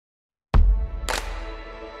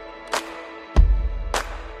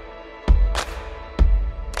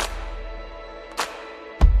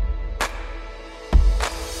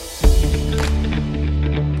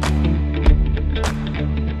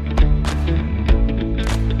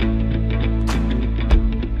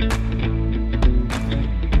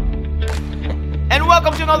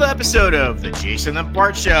welcome to another episode of the Jason and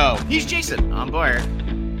Bart Show. He's Jason, I'm Bart,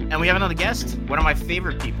 and we have another guest, one of my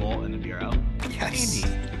favorite people in the bureau, Yes.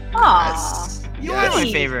 Andy. Aww, You are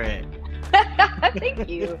my favorite. Thank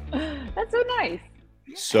you. That's so nice.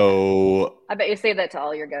 So I bet you say that to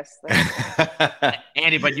all your guests.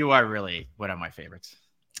 Andy, but you are really one of my favorites.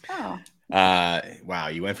 Oh. Wow,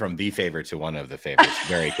 you went from the favorite to one of the favorites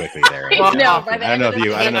very quickly there. Well, no, I don't know if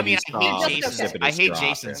you. I don't know if you I saw hate the Jason. precipitous I hate drop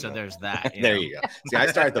Jason, in so the- there's that. There you go. See, I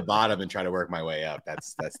start at the bottom and try to work my way up.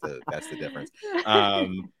 That's the difference.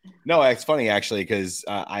 No, it's funny actually because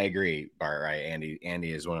I agree, Bart. Right,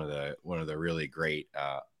 Andy is one of the really great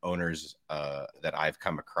owners that I've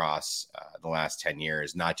come across the last 10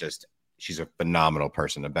 years. Not just she's a phenomenal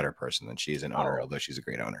person, a better person than she is an owner, although she's a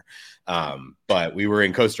great owner. But we were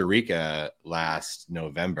in Costa Rica last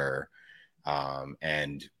November,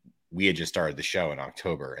 and we had just started the show in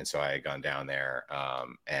October. And so I had gone down there,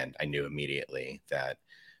 and I knew immediately that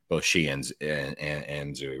both she and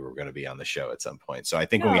Zooey were going to be on the show at some point. So I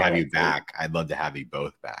think when we have you back, I'd love to have you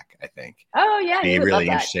both back. I think. Oh yeah, it'd be really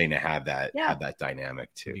interesting to have that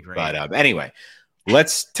dynamic too. But anyway,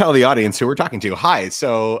 let's tell the audience who we're talking to. Hi.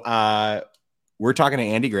 So we're talking to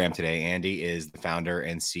Andy Graham today. Andy is the founder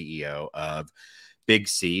and CEO of Big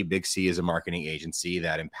C. Big C is a marketing agency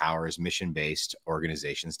that empowers mission-based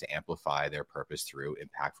organizations to amplify their purpose through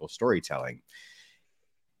impactful storytelling.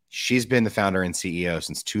 She's been the founder and CEO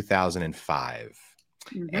since 2005.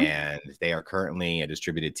 Mm-hmm. And they are currently a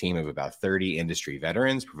distributed team of about 30 industry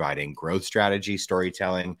veterans providing growth strategy,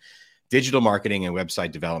 storytelling, digital marketing, and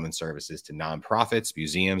website development services to nonprofits,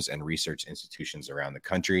 museums, and research institutions around the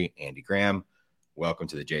country. Andy Graham, welcome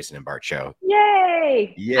to the Jason and Bart Show.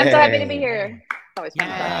 Yay! I'm so happy to be here. Always fun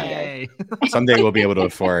to talk to you guys. Someday we'll be able to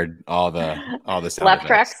afford all the sound laugh effects.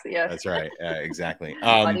 Tracks. Yes, that's right. Exactly.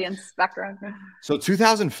 Audience background. So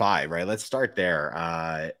 2005, right? Let's start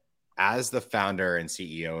there. As the founder and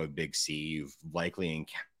CEO of Big C, you've likely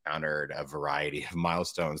encountered a variety of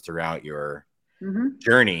milestones throughout your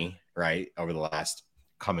journey, right? Over the last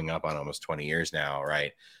coming up on almost 20 years now,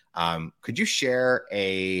 right? Could you share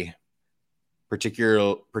a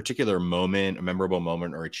particular moment, a memorable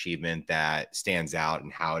moment or achievement that stands out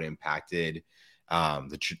and how it impacted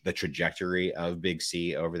the trajectory of Big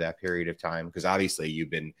C over that period of time? Because obviously you've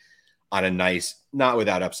been on a nice, not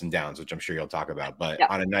without ups and downs, which I'm sure you'll talk about, but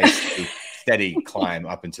on a nice steady climb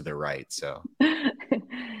up and to the right. So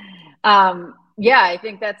yeah, I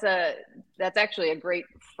think that's actually a great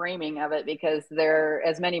framing of it, because there are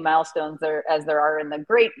as many milestones as there are in the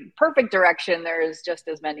great perfect direction. There is just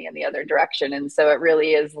as many in the other direction. And so it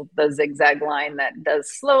really is the zigzag line that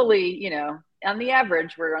does slowly, on the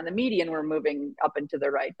average, we're on the median, we're moving up and to the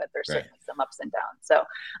right, but there's certainly some ups and downs. So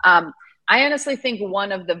I honestly think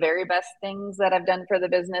one of the very best things that I've done for the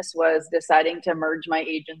business was deciding to merge my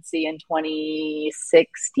agency in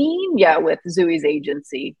 2016. Yeah, with Zooey's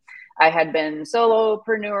agency. I had been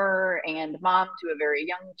solopreneur and mom to a very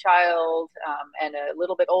young child and a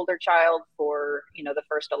little bit older child for, the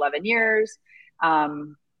first 11 years,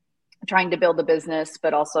 trying to build a business,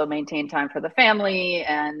 but also maintain time for the family.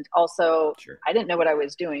 And also, I didn't know what I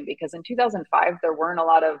was doing, because in 2005, there weren't a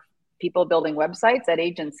lot of people building websites at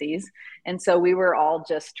agencies. And so we were all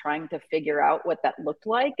just trying to figure out what that looked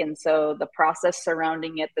like. And so the process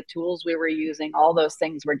surrounding it, the tools we were using, all those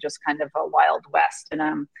things were just kind of a wild west.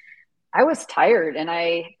 And I was tired, and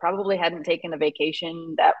I probably hadn't taken a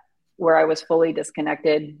vacation where I was fully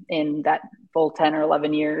disconnected in that full 10 or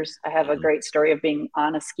 11 years. I have a great story of being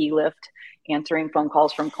on a ski lift, answering phone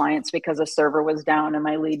calls from clients because a server was down and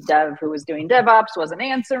my lead dev who was doing DevOps wasn't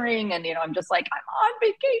answering. And, I'm just like, I'm on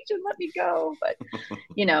vacation, let me go. But,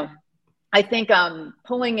 I think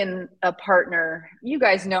pulling in a partner, you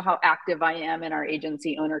guys know how active I am in our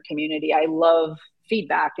agency owner community. I love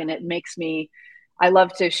feedback, and it makes I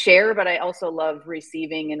love to share, but I also love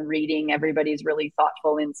receiving and reading everybody's really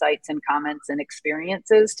thoughtful insights and comments and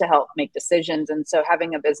experiences to help make decisions. And so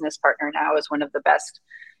having a business partner now is one of the best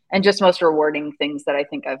and just most rewarding things that I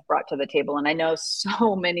think I've brought to the table. And I know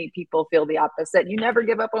so many people feel the opposite. You never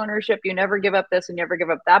give up ownership. You never give up this and never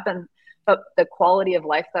give up that. But the quality of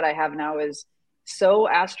life that I have now is so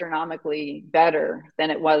astronomically better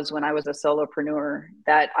than it was when I was a solopreneur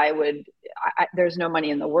that there's no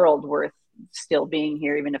money in the world worth still being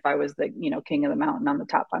here, even if I was the king of the mountain on the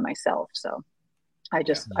top by myself. So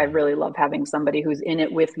I really love having somebody who's in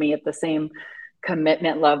it with me at the same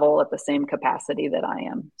commitment level, at the same capacity that I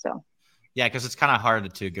am. So because it's kind of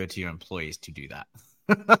hard to go to your employees to do that.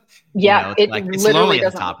 Yeah, it's literally lonely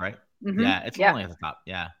at the top, right? Mm-hmm. Yeah, it's lonely at the top.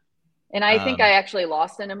 Yeah. And I think I actually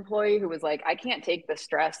lost an employee who was like, I can't take the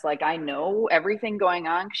stress. Like, I know everything going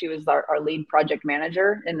on. She was our lead project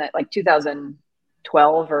manager in that, like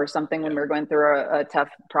 2012 or something, when we were going through a tough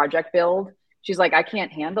project build. She's like, I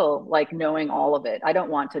can't handle like knowing all of it. I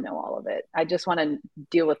don't want to know all of it. I just want to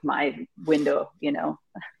deal with my window, you know?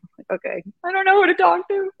 Okay, I don't know who to talk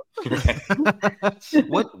to.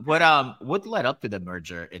 What led up to the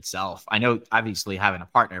merger itself? I know obviously having a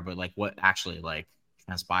partner, but like what actually like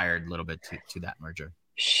transpired a little bit to that merger?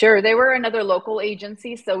 Sure. They were another local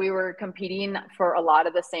agency. So we were competing for a lot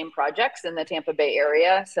of the same projects in the Tampa Bay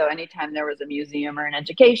area. So anytime there was a museum or an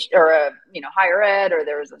education or a, you know, higher ed, or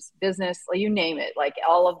there was a business, you name it, like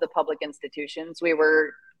all of the public institutions, we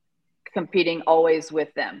were competing always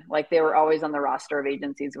with them. Like they were always on the roster of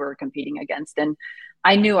agencies we were competing against. And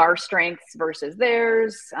I knew our strengths versus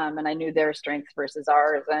theirs. And I knew their strengths versus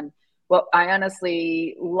ours. And what I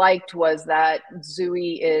honestly liked was that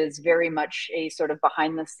Zooey is very much a sort of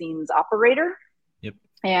behind the scenes operator. Yep.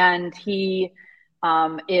 And he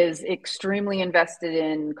is extremely invested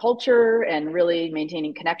in culture and really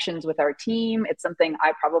maintaining connections with our team. It's something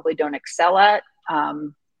I probably don't excel at.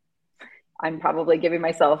 I'm probably giving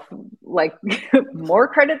myself like more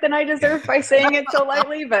credit than I deserve by saying it so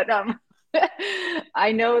lightly, but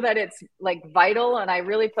I know that it's like vital and I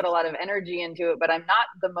really put a lot of energy into it, but I'm not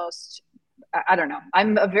the most, I don't know.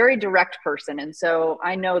 I'm a very direct person. And so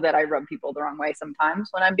I know that I rub people the wrong way sometimes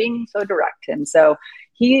when I'm being so direct. And so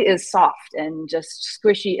he is soft and just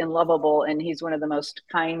squishy and lovable. And he's one of the most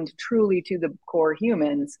kind, truly to the core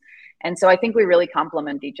humans. And so I think we really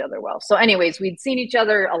complement each other well. So anyways, we'd seen each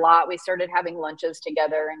other a lot. We started having lunches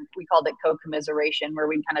together and we called it co-commiseration, where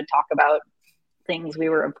we'd kind of talk about things. We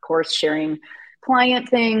were, of course, sharing client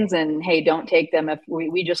things and, hey, don't take them if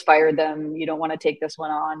we just fired them. You don't want to take this one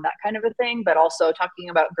on, that kind of a thing. But also talking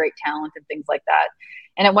about great talent and things like that.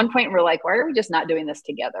 And at one point we're like, why are we just not doing this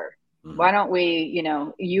together? Mm-hmm. Why don't we, you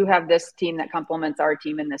know, you have this team that complements our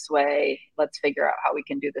team in this way. Let's figure out how we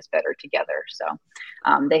can do this better together. So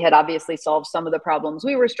they had obviously solved some of the problems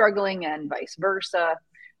we were struggling and vice versa.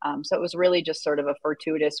 So it was really just sort of a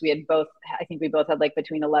fortuitous, we had both, I think we both had like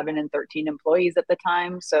between 11 and 13 employees at the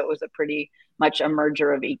time. So it was a pretty much a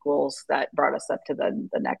merger of equals that brought us up to the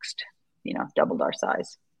next, you know, doubled our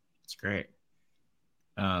size. That's great.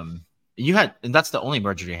 You had, and that's the only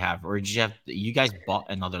merger you have, or did you guys bought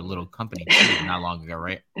another little company too, not long ago,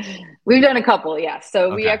 right? We've done a couple. Yeah. So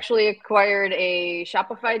okay. We actually acquired a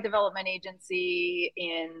Shopify development agency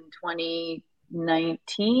in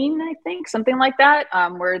 2019, I think, something like that,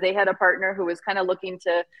 where they had a partner who was kind of looking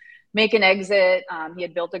to make an exit. He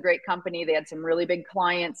had built a great company. They had some really big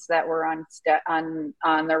clients that were on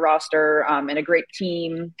their roster, and a great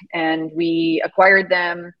team. And we acquired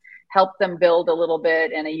them, helped them build a little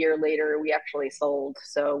bit, and a year later we actually sold.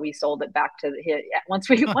 So we sold it back to once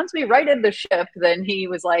we righted the ship, then he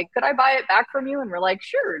was like, could I buy it back from you? And we're like,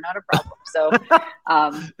 sure, not a problem. So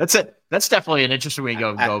that's it. That's definitely an interesting way to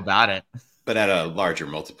go about it. But at a larger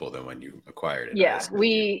multiple than when you acquired it. Yeah,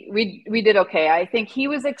 we did okay. I think he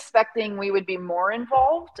was expecting we would be more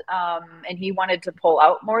involved, and he wanted to pull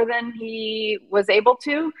out more than he was able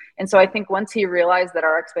to. And so I think once he realized that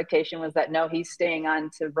our expectation was that, no, he's staying on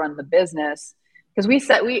to run the business, because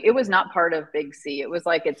it was not part of Big C. It was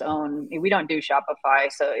like its own, we don't do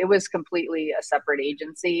Shopify. So it was completely a separate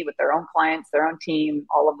agency with their own clients, their own team,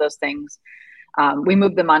 all of those things. We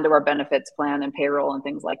moved them onto our benefits plan and payroll and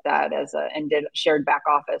things like that and did shared back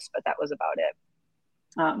office, but that was about it.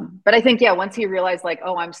 But I think, yeah, once he realized like,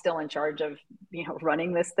 oh, I'm still in charge of, you know,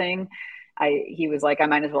 running this thing, he was like, I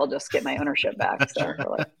might as well just get my ownership back. So Sure.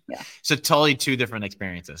 We're like, yeah. So totally two different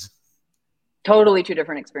experiences. Totally two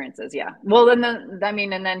different experiences. Yeah. Well, and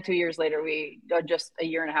then 2 years later, just a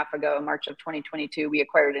year and a half ago, in March of 2022, we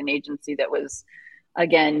acquired an agency that was,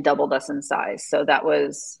 again, doubled us in size. So that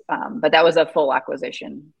was, but that was a full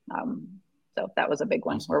acquisition. So that was a big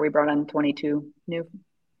one where we brought on 22 new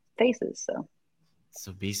faces.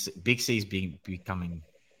 So Big C is becoming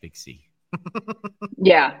Big C.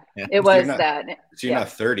 Yeah, it was that. So you're not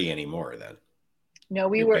 30 anymore then? No,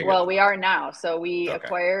 we are now. So we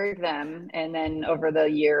acquired them, and then over the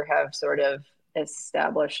year have sort of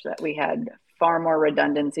established that we had far more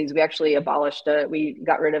redundancies. We actually abolished they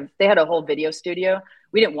had a whole video studio.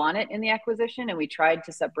 We didn't want it in the acquisition, and we tried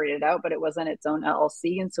to separate it out, but it wasn't its own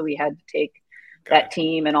LLC. And so we had to take that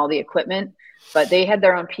team and all the equipment, but they had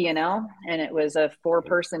their own P&L, and it was a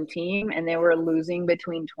 4-person team, and they were losing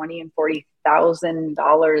between $20,000 and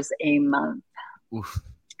 $40,000 a month. Oof.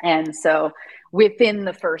 And so within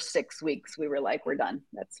the first 6 weeks, we were like, we're done.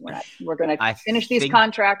 We're going to finish these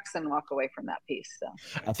contracts and walk away from that piece. So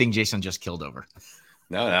I think Jason just killed over.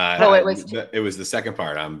 No, it was the second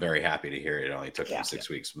part. I'm very happy to hear it only took them 6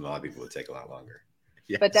 weeks. A lot of people would take a lot longer.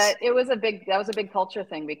 Yes. But that was a big culture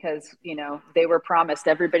thing because, they were promised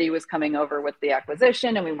everybody was coming over with the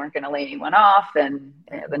acquisition and we weren't going to lay anyone off, and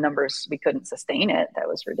the numbers, we couldn't sustain it. That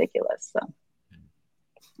was ridiculous. So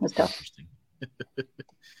it was tough.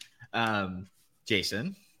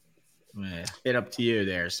 Jason, I'm going to hit up to you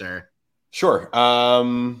there, sir. Sure.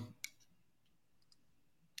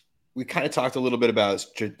 We kind of talked a little bit about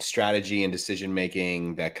strategy and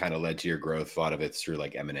decision-making that kind of led to your growth. A lot of it's through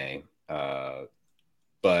like M&A.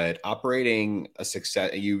 But operating a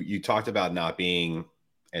success, you talked about not being,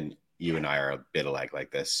 and you and I are a bit alike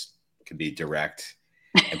like this, can be direct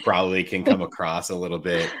and probably can come across a little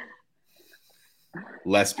bit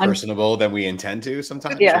less personable than we intend to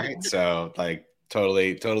sometimes, right? So like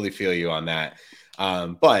totally feel you on that.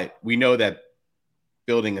 But we know that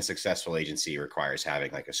building a successful agency requires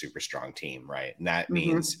having like a super strong team, right? And that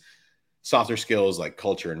means softer skills like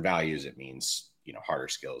culture and values. It means, harder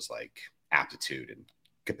skills like aptitude and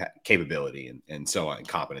capability and so on,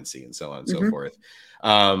 competency and so on and so forth.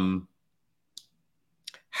 How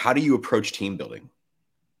do you approach team building?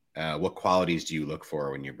 What qualities do you look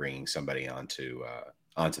for when you're bringing somebody onto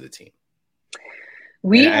the team?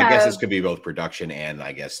 I guess this could be both production and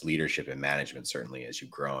I guess leadership and management. Certainly as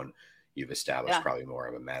you've grown, you've established probably more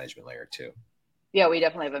of a management layer too. Yeah, we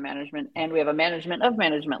definitely have a management, and we have a management of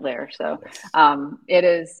management layer. So it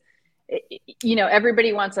is,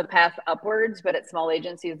 everybody wants a path upwards, but at small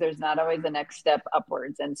agencies, there's not always the next step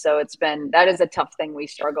upwards. And so that is a tough thing we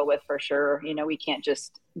struggle with for sure. We can't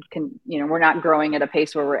we're not growing at a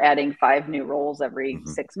pace where we're adding 5 new roles every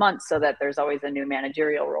 6 months so that there's always a new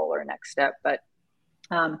managerial role or next step. But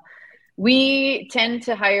we tend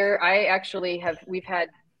to hire, we've had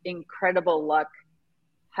incredible luck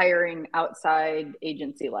hiring outside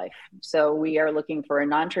agency life. So we are looking for a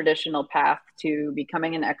non-traditional path to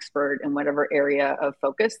becoming an expert in whatever area of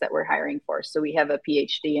focus that we're hiring for. So we have a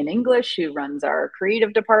PhD in English who runs our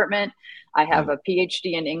creative department. I have a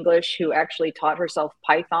PhD in English who actually taught herself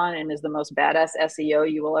Python and is the most badass SEO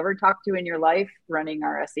you will ever talk to in your life, running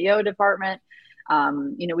our SEO department.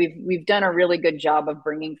 We've done a really good job of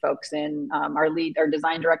bringing folks in. Our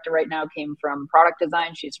design director right now came from product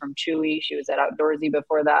design. She's from Chewy. She was at Outdoorsy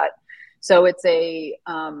before that. So it's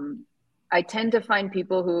I tend to find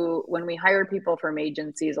people who, when we hire people from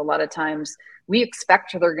agencies, a lot of times we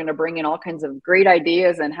expect they're going to bring in all kinds of great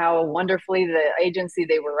ideas and how wonderfully the agency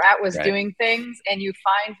they were at was doing things. And you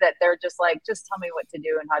find that they're just like, just tell me what to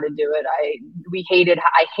do and how to do it. I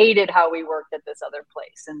hated how we worked at this other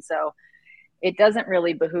place. And so it doesn't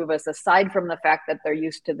really behoove us, aside from the fact that they're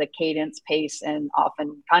used to the cadence, pace, and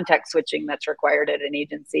often context switching that's required at an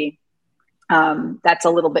agency. That's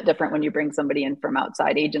a little bit different when you bring somebody in from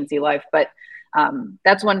outside agency life. But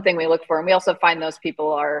that's one thing we look for. And we also find those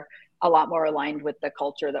people are a lot more aligned with the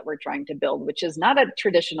culture that we're trying to build, which is not a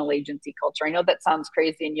traditional agency culture. I know that sounds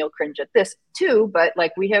crazy and you'll cringe at this too, but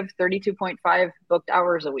like we have 32.5 booked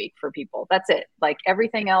hours a week for people. That's it. Like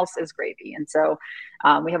everything else is gravy. And so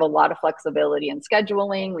we have a lot of flexibility in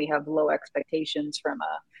scheduling. We have low expectations from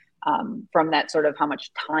that sort of how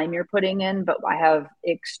much time you're putting in, but I have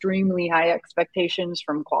extremely high expectations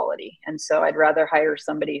from quality. And so I'd rather hire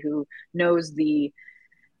somebody who knows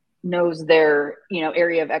their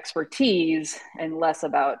area of expertise and less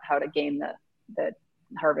about how to game the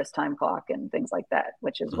harvest time clock and things like that,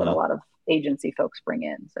 which is what a lot of agency folks bring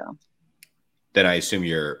in. So then I assume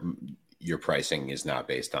your pricing is not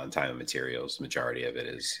based on time and materials. The majority of it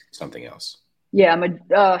is something else. Yeah,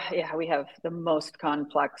 we have the most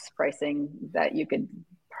complex pricing that you could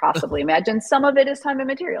possibly imagine. Some of it is time and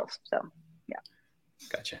materials. So yeah.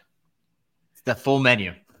 Gotcha. It's the full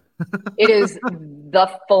menu. It is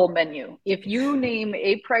the full menu. If you name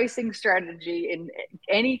a pricing strategy in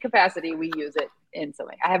any capacity, we use it in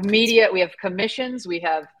something. I have media, we have commissions, we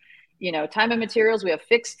have, time and materials, we have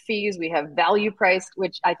fixed fees, we have value priced,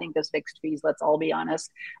 which I think is fixed fees. Let's all be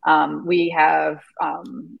honest. We have,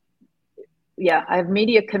 I have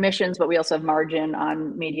media commissions, but we also have margin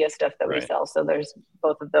on media stuff that we sell. So there's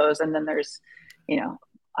both of those. And then there's,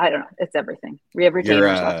 I don't know, it's everything. We have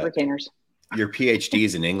retainers, lots of retainers. Your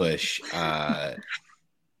PhDs in English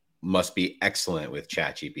must be excellent with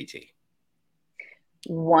ChatGPT.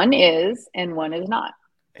 One is, and one is not.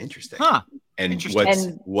 Interesting. Huh. And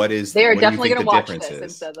Interesting. what is? They are definitely going to watch this, is?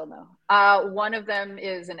 and so they'll know. One of them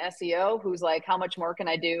is an SEO who's like, how much more can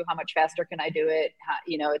I do? How much faster can I do it?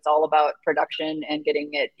 It's all about production and getting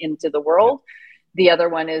it into the world. The other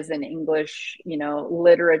one is an English,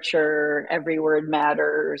 literature, every word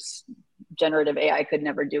matters, generative AI could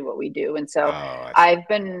never do what we do. And so I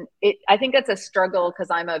think that's a struggle because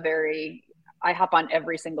I hop on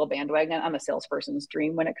every single bandwagon. I'm a salesperson's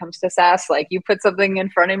dream when it comes to SaaS. Like, you put something in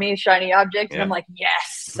front of me, shiny object, and I'm like,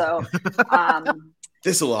 yes. So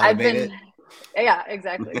this will automate it. Yeah,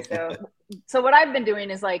 exactly. So what I've been doing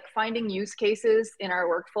is like finding use cases in our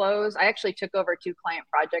workflows. I actually took over 2 client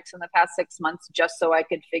projects in the past 6 months just so I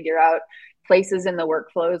could figure out places in the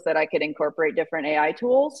workflows that I could incorporate different AI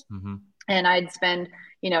tools. Mm-hmm. And I'd spend,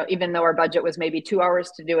 even though our budget was maybe 2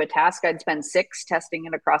 hours to do a task, I'd spend 6 testing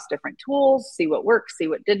it across different tools, see what works, see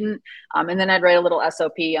what didn't. And then I'd write a little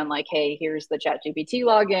SOP on like, hey, here's the ChatGPT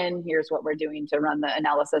login. Here's what we're doing to run the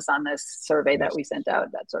analysis on this survey that we sent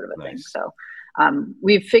out, that sort of a thing. So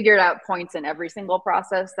we've figured out points in every single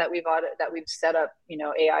process that we've set up,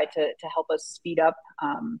 AI to help us speed up.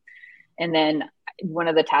 And then one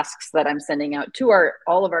of the tasks that I'm sending out to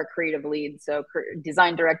all of our creative leads, so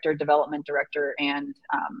design director, development director, and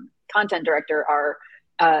content director, are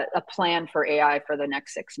a plan for AI for the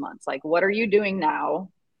next 6 months. Like, what are you doing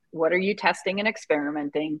now? What are you testing and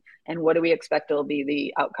experimenting? And what do we expect will be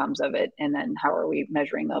the outcomes of it? And then how are we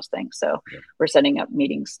measuring those things? So we're setting up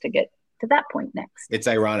meetings to get to that point next. It's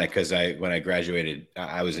ironic because when I graduated,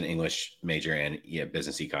 I was an English major and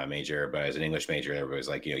business econ major, but as an English major, everybody was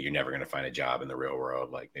like, you're never going to find a job in the real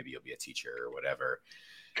world. Like, maybe you'll be a teacher or whatever.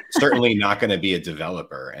 Certainly not going to be a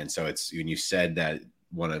developer. And so it's, when you said that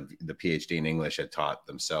one of the PhD in English had taught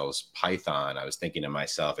themselves Python, I was thinking to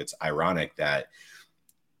myself, it's ironic that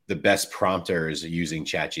the best prompters using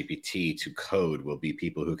ChatGPT to code will be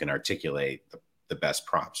people who can articulate the best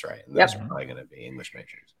prompts, right? And those are probably going to be English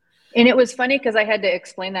majors. And it was funny because I had to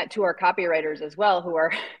explain that to our copywriters as well, who are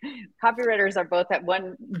copywriters are both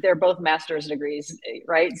they're both master's degrees,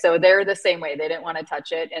 right? So they're the same way. They didn't want to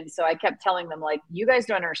touch it. And so I kept telling them, like, you guys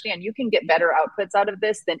don't understand. You can get better outputs out of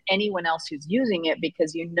this than anyone else who's using it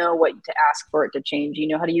because you know what to ask for it to change. You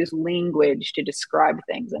know how to use language to describe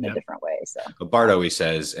things in a different way. So what Bart always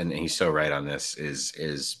says, and he's so right on this,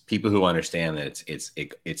 is people who understand that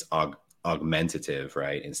it's augmentative,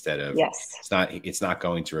 right? Instead of it's not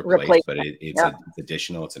going to replace but it's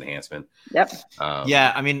additional, it's enhancement.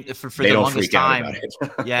 I mean, for the longest time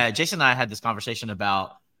Jason and I had this conversation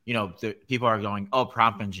about, the people are going, oh,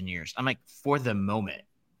 prompt engineers. I'm like, for the moment,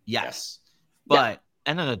 yes. But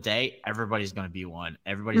end of the day, everybody's going to be one.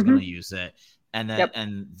 Everybody's going to use it. And then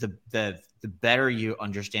and the better you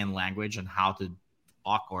understand language and how to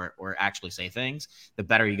talk or actually say things, the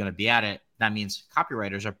better you're going to be at it. That means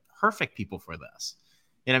copywriters are perfect people for this.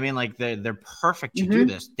 You know what I mean? Like, they're perfect to do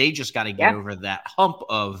this. They just got to get over that hump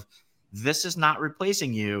of, this is not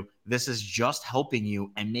replacing you. This is just helping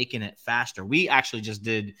you and making it faster. We actually just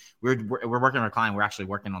we're working on a client. We're actually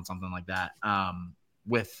working on something like that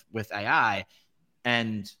with AI,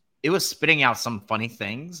 and it was spitting out some funny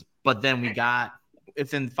things, but then we got,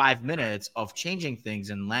 within 5 minutes of changing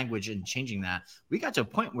things in language and changing that, we got to a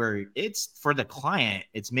point where it's, for the client,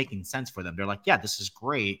 it's making sense for them. They're like, yeah, this is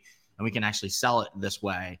great. And we can actually sell it this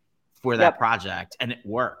way for that project. And it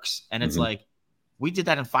works. And it's like, we did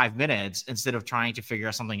that in 5 minutes instead of trying to figure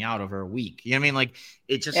something out over a week. You know what I mean? Like,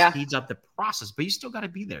 it just speeds up the process, but you still got to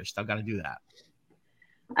be there. You still got to do that.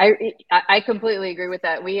 I completely agree with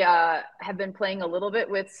that. We have been playing a little bit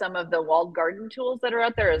with some of the walled garden tools that are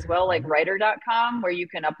out there as well, like writer.com, where you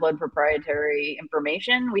can upload proprietary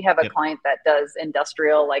information. We have a client that does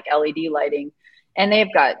industrial, like LED lighting, and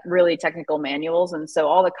they've got really technical manuals. And so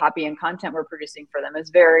all the copy and content we're producing for them is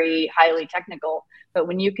very highly technical. But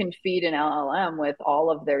when you can feed an LLM with all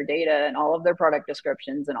of their data and all of their product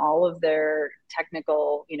descriptions and all of their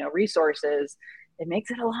technical, resources, it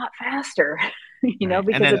makes it a lot faster, because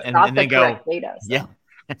it's not the correct data. So. Yeah.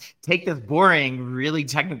 Take this boring, really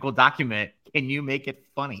technical document. Can you make it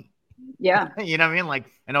funny? Yeah. You know what I mean? Like,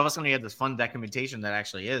 and all of a sudden you have this fun documentation that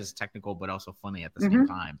actually is technical, but also funny at the same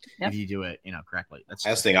time. If you do it, correctly. That's,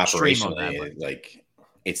 I just think operationally, like,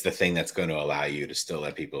 it's the thing that's going to allow you to still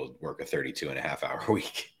let people work a 32.5-hour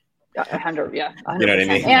week. 100, 100%. You know what I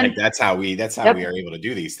mean? And like, that's how we are able to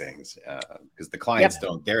do these things, because the clients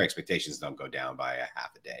their expectations don't go down by a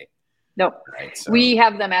half a day. Nope. Right, so. We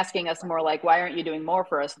have them asking us more like, why aren't you doing more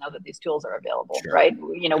for us now that these tools are available? Right?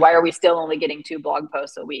 Why are we still only getting 2 blog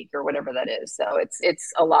posts a week or whatever that is? So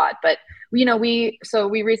it's a lot, but we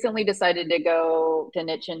recently decided to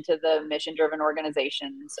niche into the mission-driven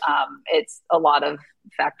organizations. It's a lot of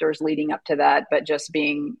factors leading up to that, but just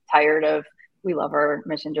being tired of, we love our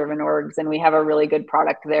mission-driven orgs and we have a really good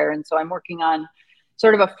product there. And so I'm working on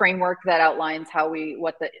sort of a framework that outlines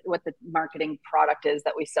what the marketing product is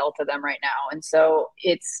that we sell to them right now. And so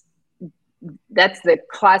that's the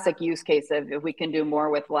classic use case of if we can do more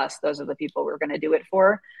with less, those are the people we're going to do it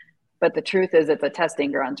for. But the truth is it's a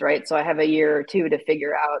testing grounds, right? So I have a year or two to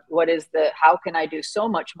figure out how can I do so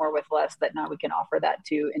much more with less that now we can offer that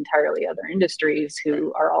to entirely other industries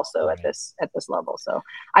who are also at this level. So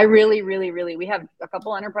I really, really, really, we have a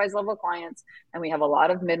couple enterprise level clients and we have a lot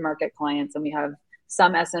of mid-market clients and we have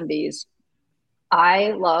some SMBs.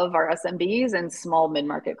 I love our SMBs and small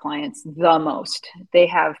mid-market clients the most. They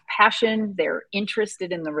have passion. They're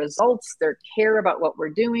interested in the results. They care about what we're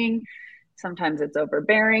doing. Sometimes it's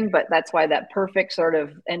overbearing, but that's why that perfect sort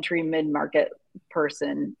of entry mid-market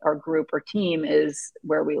person or group or team is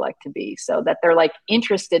where we like to be, so that they're like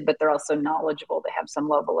interested, but they're also knowledgeable. They have some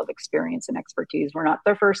level of experience and expertise. We're not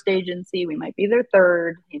their first agency. We might be their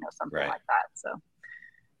third, something like that. So,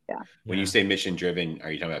 yeah. When you say mission driven,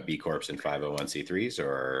 are you talking about B Corps and 501c3s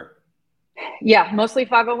or? Yeah, mostly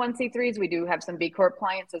 501c3s. We do have some B Corp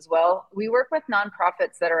clients as well. We work with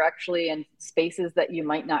nonprofits that are actually in spaces that you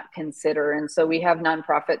might not consider. And so we have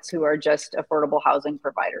nonprofits who are just affordable housing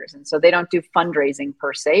providers. And so they don't do fundraising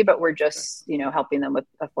per se, but we're just, helping them with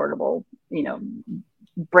affordable,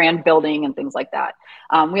 brand building and things like that.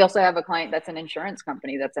 We also have a client that's an insurance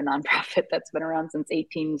company that's a nonprofit that's been around since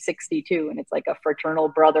 1862. And it's like a fraternal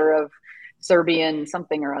brother of Serbian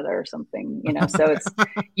something or other or something, so it's,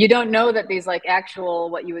 you don't know that these like actual,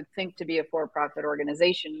 what you would think to be a for-profit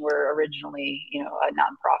organization were originally, a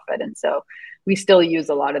nonprofit. And so we still use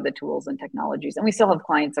a lot of the tools and technologies, and we still have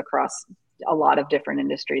clients across a lot of different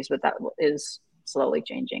industries, but that is slowly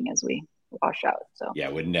changing as we wash out. So yeah,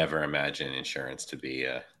 would never imagine insurance to be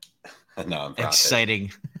a nonprofit.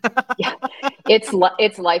 Exciting. Yeah, it's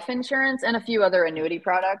life insurance and a few other annuity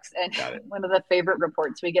products. And one of the favorite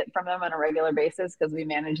reports we get from them on a regular basis, because we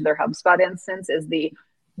manage their HubSpot instance, is the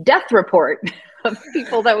death report of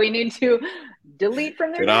people that we need to delete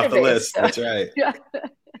from their database. Off the list. So, that's right. Yeah.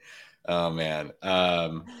 Oh man,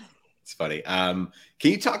 it's funny. Can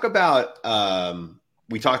you talk about?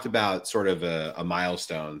 We talked about sort of a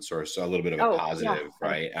milestone, so a little bit of a positive,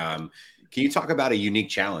 right? Can you talk about a unique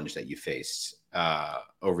challenge that you faced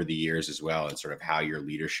over the years as well, and sort of how your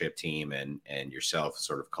leadership team and yourself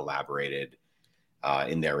sort of collaborated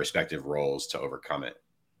in their respective roles to overcome it?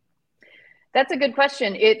 That's a good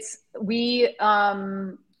question.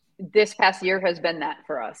 This past year has been that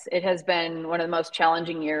for us. It has been one of the most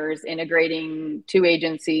challenging years, integrating two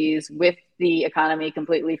agencies with the economy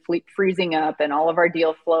completely freezing up and all of our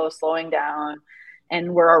deal flow slowing down.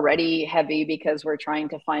 And we're already heavy because we're trying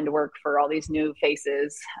to find work for all these new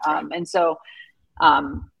faces. And so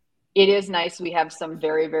it is nice. We have some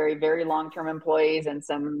very, very, very long-term employees and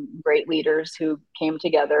some great leaders who came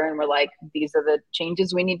together and were like, these are the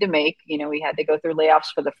changes we need to make. We had to go through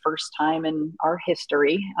layoffs for the first time in our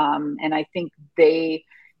history. And I think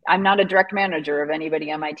I'm not a direct manager of anybody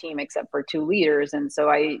on my team except for two leaders. And so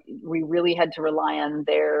we really had to rely on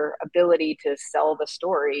their ability to sell the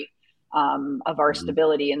story of our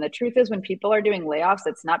stability. And the truth is, when people are doing layoffs,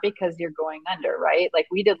 it's not because you're going under, right? Like,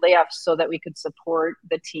 we did layoffs so that we could support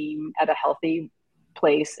the team at a healthy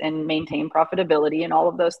place and maintain profitability and all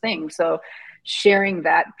of those things. So sharing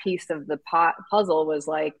that piece of the puzzle was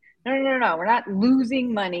like, no, we're not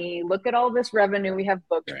losing money. Look at all this revenue we have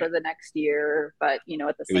booked for the next year. But, at the same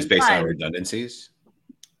time, it was based on redundancies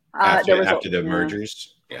after the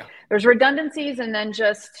mergers. Yeah. There's redundancies, and then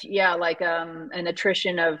just, an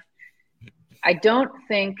attrition of, I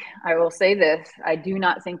will say this, I do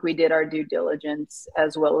not think we did our due diligence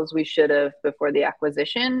as well as we should have before the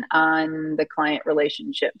acquisition on the client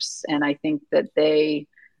relationships. And I think that the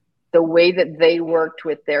way that they worked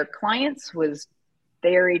with their clients was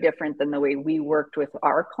very different than the way we worked with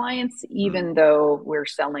our clients, even though we're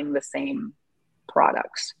selling the same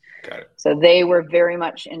products. Got it. So they were very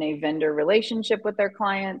much in a vendor relationship with their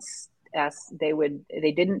clients.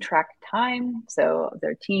 They didn't track time. So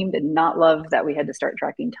their team did not love that we had to start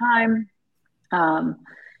tracking time.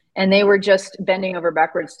 And they were just bending over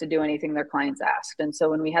backwards to do anything their clients asked. And so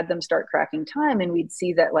when we had them start tracking time, and we'd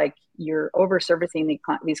see that, like, you're over servicing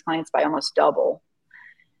these clients by almost double.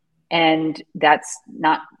 And that's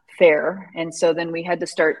not fair. And so then we had to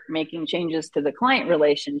start making changes to the client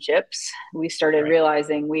relationships. We started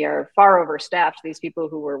realizing we are far overstaffed. These people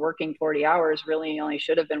who were working 40 hours really only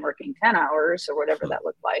should have been working 10 hours or whatever that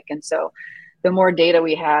looked like. And so the more data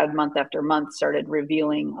we had month after month started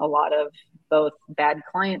revealing a lot of both bad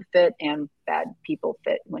client fit and bad people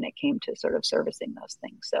fit when it came to sort of servicing those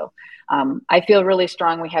things. So I feel really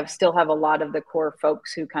strong. We still have a lot of the core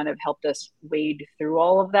folks who kind of helped us wade through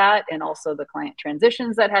all of that, and also the client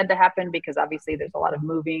transitions that had to happen, because obviously there's a lot of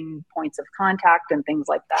moving points of contact and things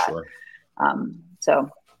like that. Sure. So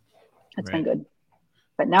It's been good.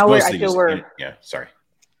 But now we're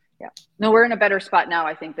in a better spot now,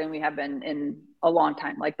 I think, than we have been in a long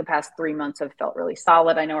time. Like the past 3 months have felt really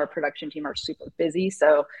solid. I know our production team are super busy,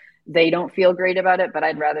 so they don't feel great about it, but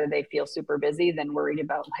I'd rather they feel super busy than worried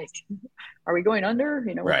about like, are we going under?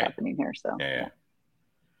 You know, what's happening here. So yeah,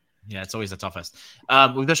 it's always the toughest.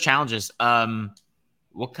 With those challenges,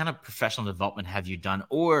 what kind of professional development have you done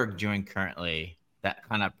or doing currently that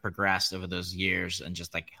kind of progressed over those years and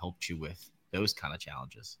just like helped you with those kind of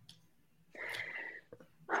challenges?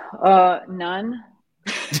 None.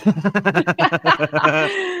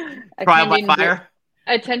 Trial by fire.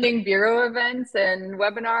 Attending bureau events and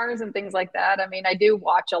webinars and things like that. I mean, I do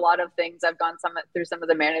watch a lot of things. I've gone through some of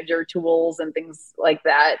the manager tools and things like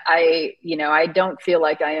that. I don't feel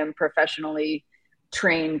like I am professionally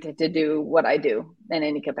trained to do what I do in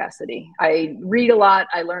any capacity. I read a lot.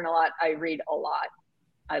 I learn a lot. I read a lot.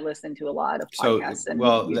 I listen to a lot of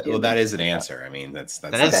podcasts. That is an answer. I mean, that's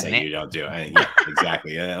not to say you don't do it. Yeah,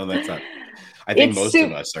 exactly. That's not. I think most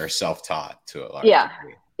of us are self-taught to a large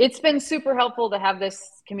degree. It's been super helpful to have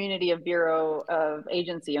this community of bureau of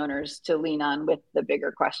agency owners to lean on with the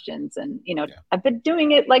bigger questions. And, I've been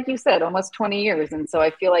doing it, like you said, almost 20 years. And so I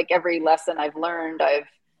feel like every lesson I've learned, I've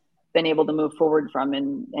been able to move forward from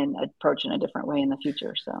and approach in a different way in the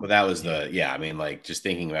future. So that was just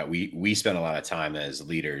thinking about, we spend a lot of time as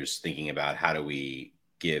leaders thinking about how do we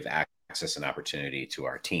give access and opportunity to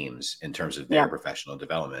our teams in terms of their professional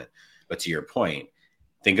development. But to your point,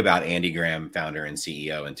 think about Andi Graham, founder and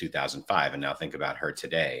CEO in 2005, and now think about her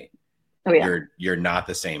today. Oh, yeah. You're not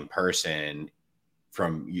the same person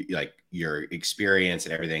from like your experience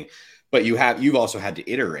and everything, but you've also had to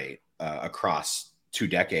iterate across 2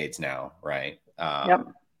 decades now, right?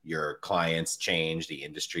 Your clients change, the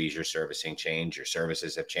industries you're servicing change, your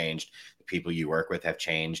services have changed, the people you work with have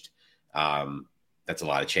changed. That's a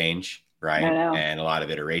lot of change, right? And a lot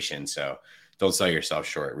of iteration. So don't sell yourself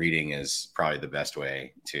short. Reading is probably the best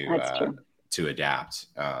way to adapt.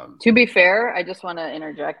 To be fair, I just want to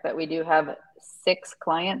interject that we do have 6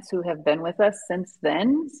 clients who have been with us since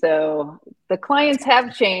then. So the clients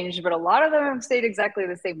have changed, but a lot of them have stayed exactly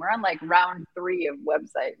the same. We're on like round 3 of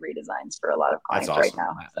website redesigns for a lot of clients right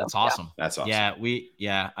now. So, That's awesome. That's awesome.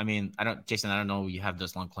 I mean, Jason, I don't know you have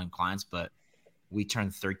those long claim clients, but we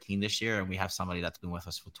turned 13 this year and we have somebody that's been with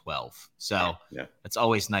us for 12. So it's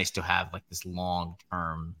always nice to have like this long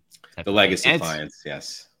term. The legacy clients.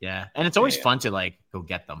 Yes. Yeah. And it's always fun to like go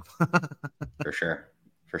get them. For sure.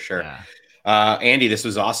 Yeah. Andi, this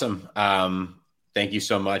was awesome. Thank you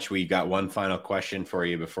so much. We got one final question for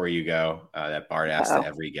you before you go that Bart asked to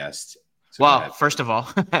every guest. So first of all,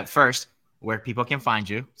 where people can find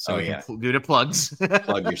you. So do the plugs.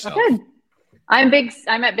 Plug yourself. Good. I'm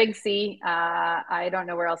at Big C. I don't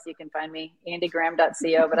know where else you can find me.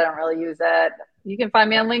 AndiGraham.co, but I don't really use that. You can find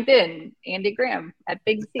me on LinkedIn, Andi Graham at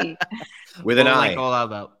Big C. With an I. All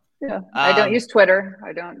about. Yeah. I don't use Twitter.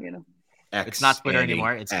 I don't, X, it's not Twitter Andi.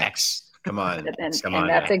 Anymore. It's X. Come on. And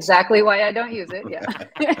that's exactly why I don't use it. Yeah.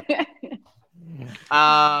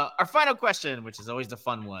 Our final question, which is always the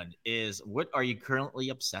fun one, is what are you currently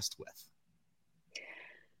obsessed with?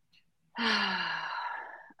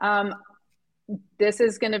 This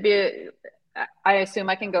is going to be, I assume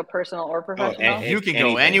I can go personal or professional. You can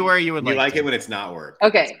go anywhere you would like. You like it when it's not work.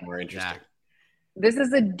 Okay. It's more interesting. Yeah. This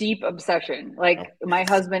is a deep obsession. Like my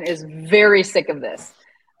husband is very sick of this.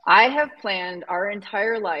 I have planned our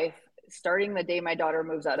entire life starting the day my daughter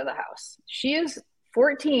moves out of the house. She is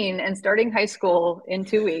 14 and starting high school in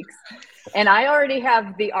 2 weeks. And I already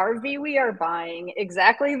have the RV we are buying,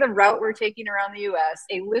 exactly the route we're taking around the US,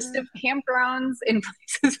 a list of campgrounds and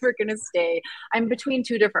places we're going to stay. I'm between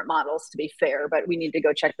 2 different models, to be fair, but we need to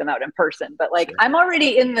go check them out in person. But like, I'm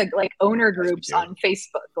already in the like owner groups on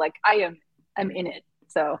Facebook. Like I'm in it.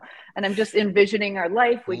 So, and I'm just envisioning our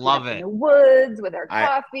life. We love it in the woods with our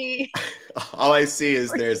coffee. All I see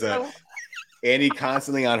is there's Andi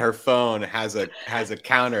constantly on her phone has a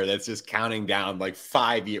counter that's just counting down like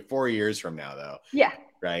 4 years from now, though. Yeah.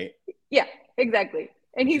 Right. Yeah, exactly.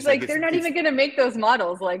 And he's like they're not even going to make those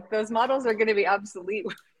models. Like those models are going to be obsolete.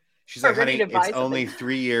 She's like, honey, it's only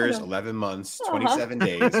 3 years, 11 months, 27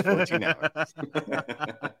 days, 14 hours.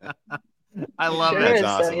 I love it. That's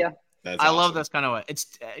awesome. So, yeah. I love this kind of.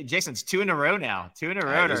 It's Jason's 2 in a row now. 2 in a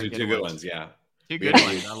row. Those are 2 good ones. Yeah. 2 good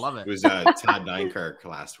ones. I love it. It was Todd Dynkirk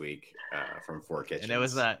last week from 4 Kitchens. And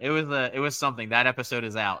it was something. That episode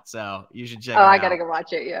is out, so you should check. I gotta go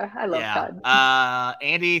watch it. Yeah, I love Todd.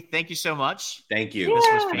 Andi, thank you so much. Thank you. Yeah. This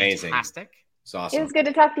was amazing. Fantastic. It's awesome. It was good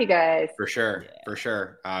to talk to you guys. For sure.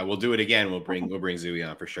 We'll do it again. We'll bring Zooey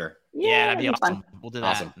on for sure. Yeah, that'd be awesome. We'll do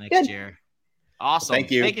that next year. Awesome.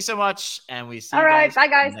 Thank you. Thank you so much. And we see you guys bye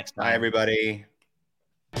guys. next time. Bye everybody.